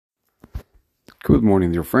Good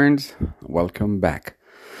morning, dear friends. Welcome back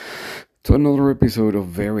to another episode of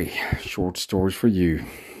very short stories for you.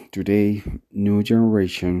 Today, new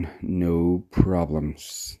generation, no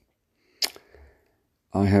problems.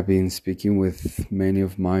 I have been speaking with many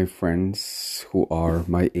of my friends who are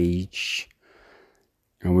my age,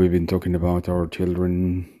 and we've been talking about our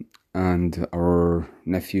children and our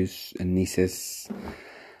nephews and nieces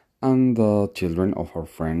and the children of our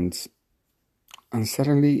friends. And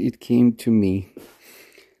suddenly it came to me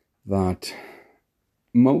that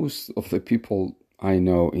most of the people I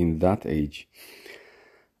know in that age,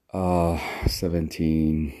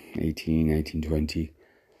 17, 18, 19, 20,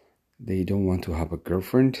 they don't want to have a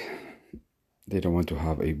girlfriend. They don't want to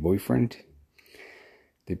have a boyfriend.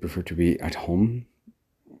 They prefer to be at home.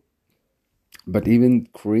 But even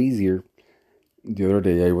crazier, the other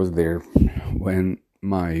day I was there when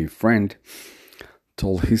my friend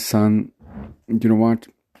told his son, you know what,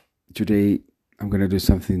 today I'm going to do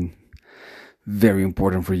something very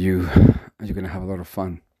important for you, and you're going to have a lot of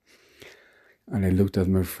fun. And I looked at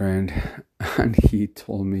my friend, and he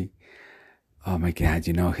told me, oh my God,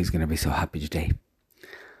 he's going to be so happy today.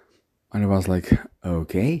 And I was like,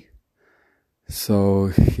 okay. So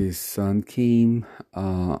his son came,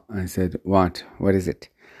 and said, what is it?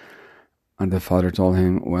 And the father told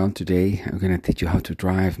him, well, today I'm going to teach you how to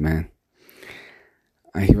drive, man.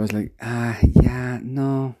 And he was like, yeah,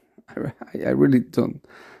 no, I really don't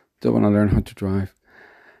want to learn how to drive.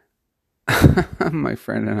 My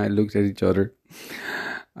friend and I looked at each other.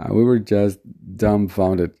 We were just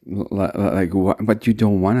dumbfounded. Like, what? But you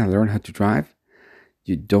don't want to learn how to drive?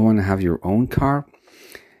 You don't want to have your own car?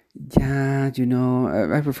 Yeah,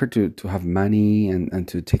 I prefer to have money and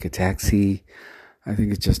to take a taxi. I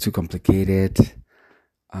think it's just too complicated.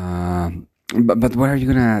 But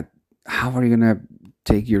how are you gonna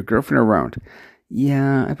take your girlfriend around?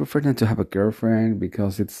 Yeah, I prefer not to have a girlfriend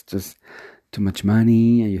because it's just too much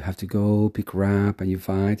money and you have to go pick her up and you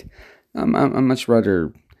fight. I'm much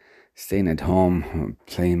rather staying at home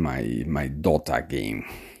playing my Dota game.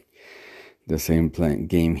 The same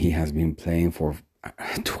game he has been playing for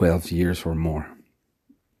 12 years or more.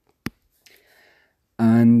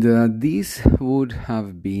 And this would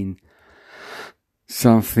have been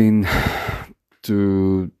something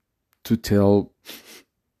to tell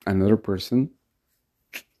another person.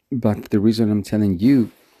 But the reason I'm telling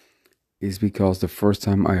you is because the first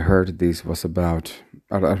time I heard this was about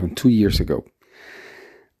 2 years ago.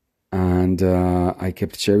 And I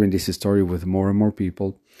kept sharing this story with more and more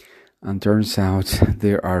people. And turns out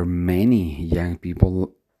there are many young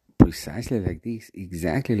people precisely like this,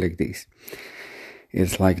 exactly like this.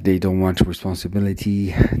 It's like they don't want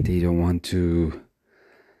responsibility. They don't want to,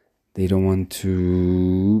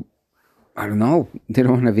 I don't know. They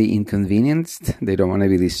don't want to be inconvenienced. They don't want to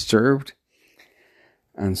be disturbed.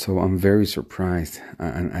 And so I'm very surprised.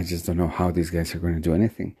 And I just don't know how these guys are going to do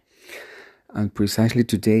anything. And precisely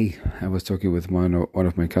today, I was talking with one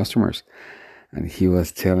of my customers. And he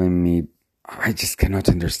was telling me, I just cannot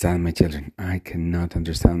understand my children. I cannot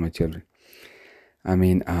understand my children. I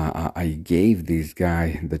mean, I gave this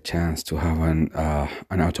guy the chance to have an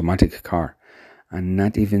automatic car. And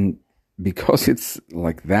not even because it's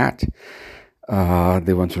like that,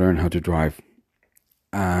 they want to learn how to drive.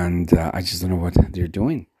 And I just don't know what they're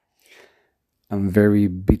doing. And very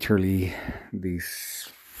bitterly, this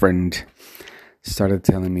friend started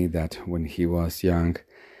telling me that when he was young,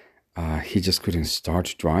 he just couldn't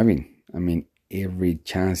start driving. I mean, every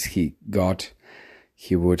chance he got,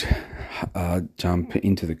 he would jump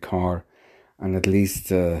into the car and at least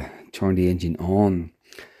turn the engine on,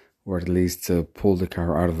 or at least pull the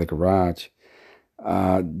car out of the garage.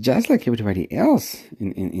 Just like everybody else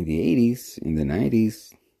in the 80s, in the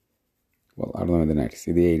 90s. Well, I don't know in the 90s,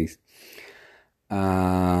 in the 80s.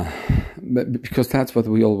 But because that's what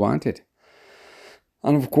we all wanted.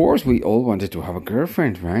 And of course, we all wanted to have a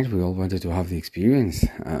girlfriend, right? We all wanted to have the experience.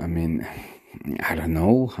 I mean, I don't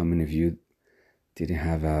know how many of you didn't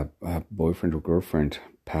have a boyfriend or girlfriend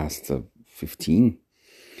past 15.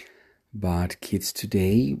 But kids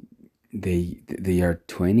today, they are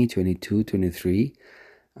 20, 22, 23,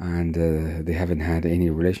 and they haven't had any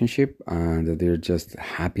relationship, and they're just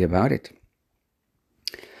happy about it.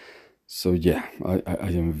 So yeah, I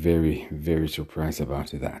am very, very surprised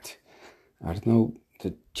about that. I don't know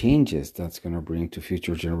the changes that's going to bring to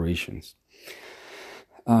future generations.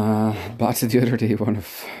 But the other day, one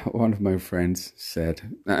of my friends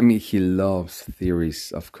said, I mean, he loves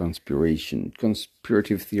theories of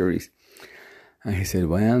conspirative theories. And he said,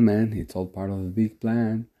 well, man, it's all part of the big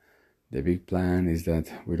plan. The big plan is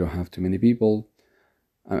that we don't have too many people.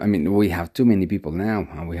 I mean, we have too many people now,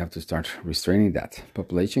 and we have to start restraining that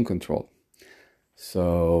population control.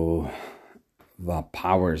 So the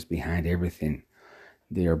powers behind everything,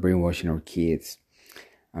 they are brainwashing our kids,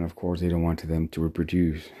 and of course they don't want them to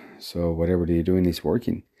reproduce. So whatever they're doing is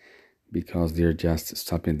working, because they're just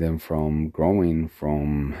stopping them from growing,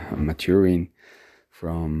 from maturing,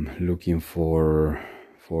 from looking for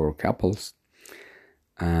couples.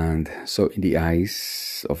 And so in the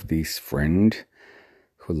eyes of this friend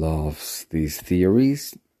who loves these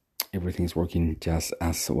theories, everything's working just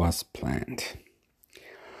as was planned.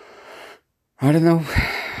 I don't know.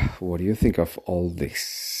 What do you think of all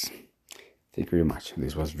this? Thank you very much.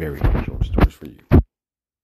 This was very short stories for you.